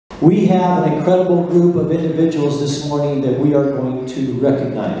We have an incredible group of individuals this morning that we are going to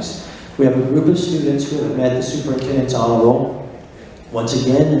recognize. We have a group of students who have met the Superintendent's Honor Roll. Once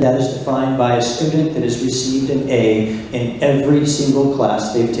again, that is defined by a student that has received an A in every single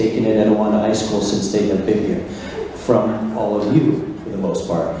class they've taken at Etiwanda High School since they have been here, from all of you, for the most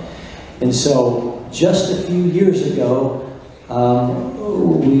part. And so, just a few years ago,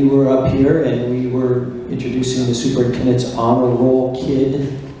 we were up here and we were introducing the Superintendent's Honor Roll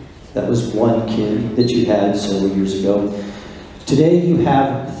kid. That was one kid that you had several years ago. Today you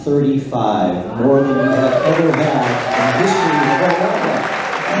have 35, more than you have ever had in the history of Etiwanda.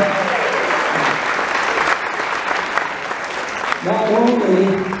 Not only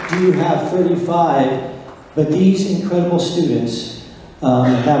do you have 35, but these incredible students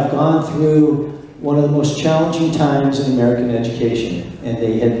have gone through one of the most challenging times in American education, and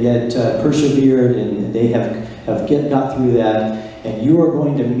they have yet persevered, and they have got through that. And you are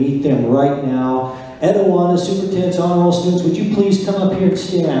going to meet them right now. Etiwanda Superintendent's Honor Roll students, would you please come up here and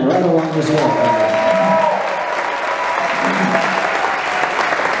stand right along as well?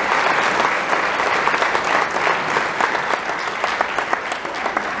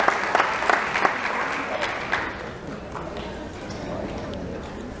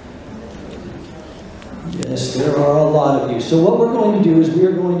 Yes, there are a lot of you. So what we're going to do is we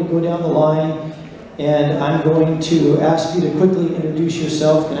are going to go down the line, and I'm going to ask you to quickly introduce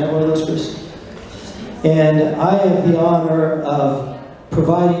yourself. Can I have one of those, Chris? And I have the honor of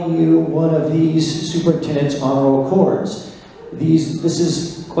providing you one of these Superintendent's Honor Roll cords. This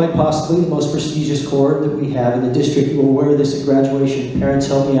is quite possibly the most prestigious cord that we have in the district. You will wear this at graduation. Parents,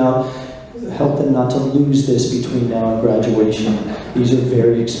 help me out. Help them not to lose this between now and graduation. These are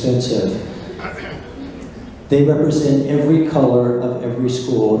very expensive. They represent every color of every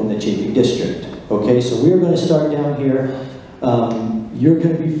school in the Chaffey district. Okay, so we're going to start down here. You're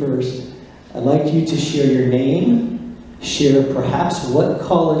going to be first. I'd like you to share your name, share perhaps what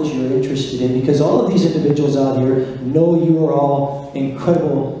college you're interested in, because all of these individuals out here know you are all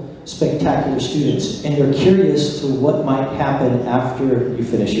incredible, spectacular students, and they're curious to what might happen after you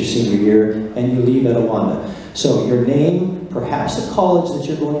finish your senior year and you leave Etiwanda. So your name, perhaps the college that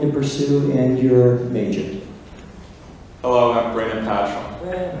you're going to pursue, and your major. Hello, I'm Brandon Patchell.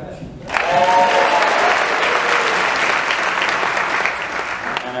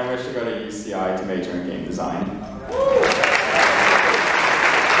 And I wish to go to UCI to major in game design.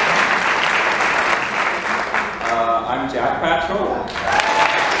 I'm Jack Patchell.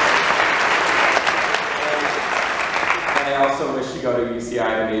 And I also wish to go to UCI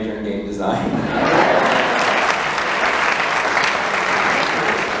to major in game design.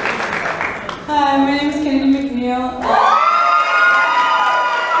 Hi, my name is Kennedy McNeil.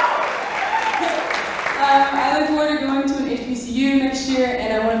 I look forward to going to an HBCU next year,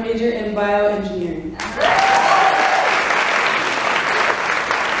 and I want to major in bioengineering.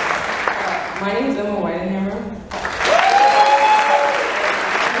 My name is Emma Weidenhammer.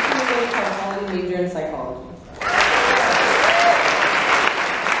 I'm going to major in psychology.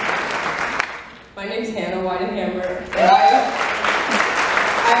 My name is Hannah Weidenhammer, and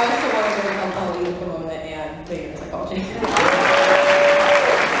I also want to go to Poly Pomona and major in psychology.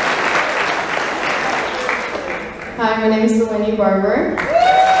 Hi, my name is Delaney Barber, and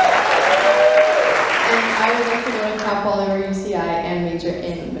I would like to go to Cal Poly or UCI and major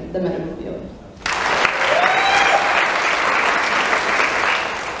in the medical field.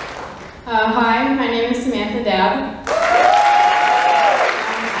 Hi, my name is Samantha Dabb. I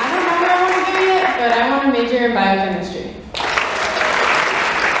don't know where I want to go yet, but I want to major in biochemistry.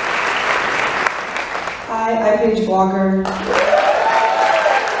 Hi, I'm Paige Walker. I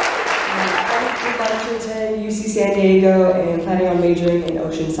would like to attend UC San Diego and planning on majoring in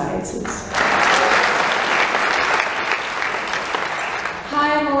ocean sciences.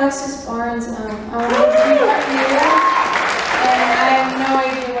 Hi, I'm Alexis Barnes. I want to be part here, and I have no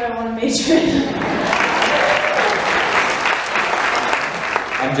idea what I want to major in.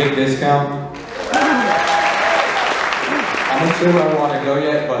 I'm Jake Discount. I'm not sure where I want to go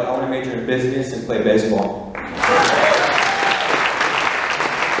yet, but I want to major in business and play baseball.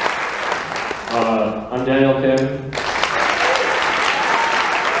 I'm Daniel Kim, and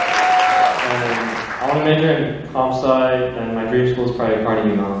I want to major in comp sci, and my dream school is probably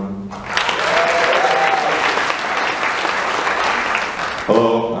Carnegie Mellon.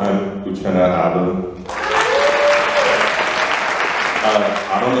 Hello, I'm Uchenna Adam.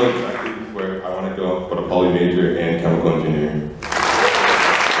 I don't know exactly where I want to go, but a poly major in chemical engineering.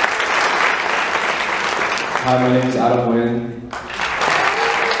 Hi, my name is Adam Wynn.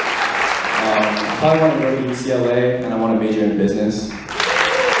 I probably want to go to UCLA, and I want to major in business.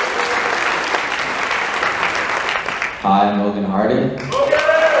 Hi, I'm Logan Harden. I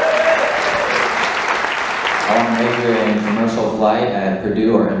want to major in commercial flight at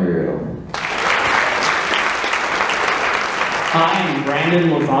Purdue or Embry-Riddle. Hi, I'm Brandon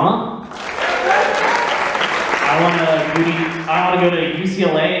Lazana. I want to go to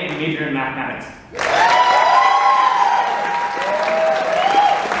UCLA and major in mathematics.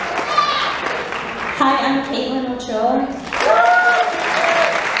 Hi, I'm Caitlin Ochoa.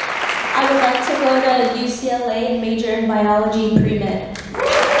 I would like to go to UCLA and major in biology pre-med.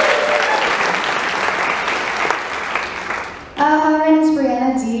 Hi, my name is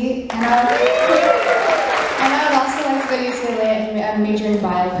Brianna D, and I would also like to go to UCLA and major in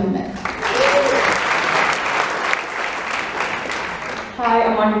bio pre-med. Hi,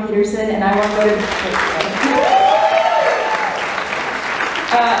 I'm Anya Peterson, and I want to go to.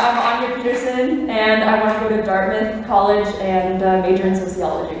 I'm Anya Peterson, and I want to go to Dartmouth College and major in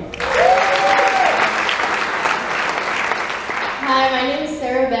sociology. Hi, my name is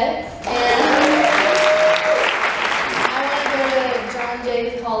Sarah Betts, and I want to go to John Jay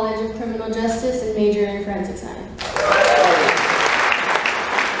College of Criminal Justice and major in forensic science.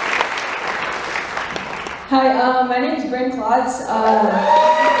 Hi, my name is Bryn Klotz. I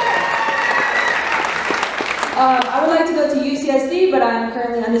would like to go to UCSD, but I'm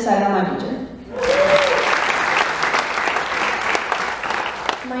currently undecided on my major.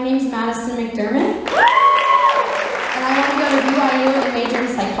 My name is Madison McDermott, and I want to go to BYU and major in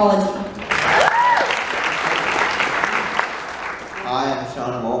psychology. Hi, I'm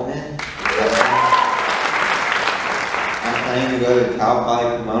Sean Moltman. I'm planning to go to Cal Poly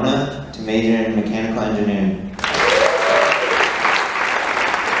Pomona to major in mechanical engineering.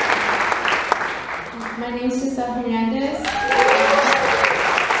 My name is Giselle Hernandez, and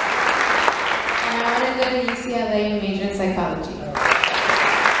I want to go to UCLA and major in psychology.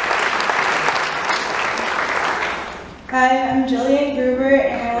 Hi, I'm Jillian Gruber,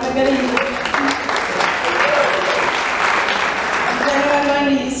 and I want to go to I'm going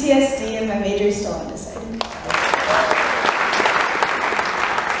to UCSD, and my major is still undecided.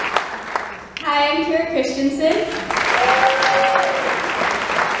 Hi, I'm Kira Christensen.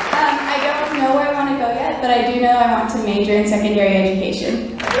 I don't know where I want to go yet, but I do know I want to major in secondary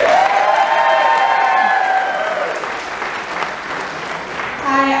education.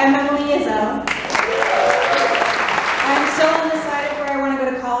 Hi, I'm Emily Izzo. I'm still undecided where I want to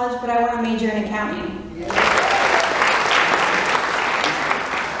go to college, but I want to major in accounting.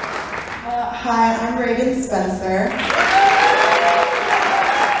 Hi, I'm Reagan Spencer.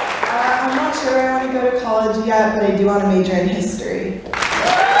 I'm not sure where I want to go to college yet, but I do want to major in history.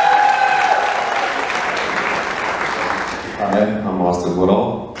 Hi, I'm Austin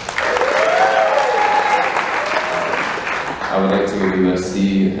Woodall. I would like to go to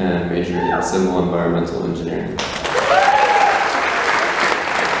USC and major in civil environmental engineering.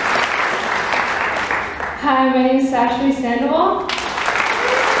 Hi, my name is Sashmi Sandoval,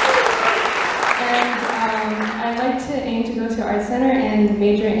 and I'd like to aim to go to Art Center and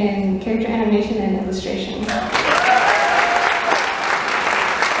major in character animation and illustration.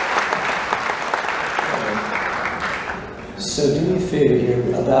 So do me a favor here,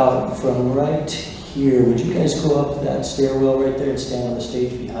 about from right here, would you guys go up that stairwell right there and stand on the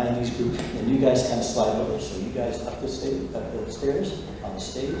stage behind these groups? And you guys kind of slide over. So you guys up the stairs, on the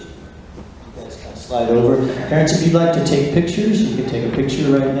stage. You guys kind of slide over. Parents, if you'd like to take pictures, you can take a picture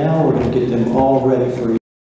right now. We're going to get them all ready for you.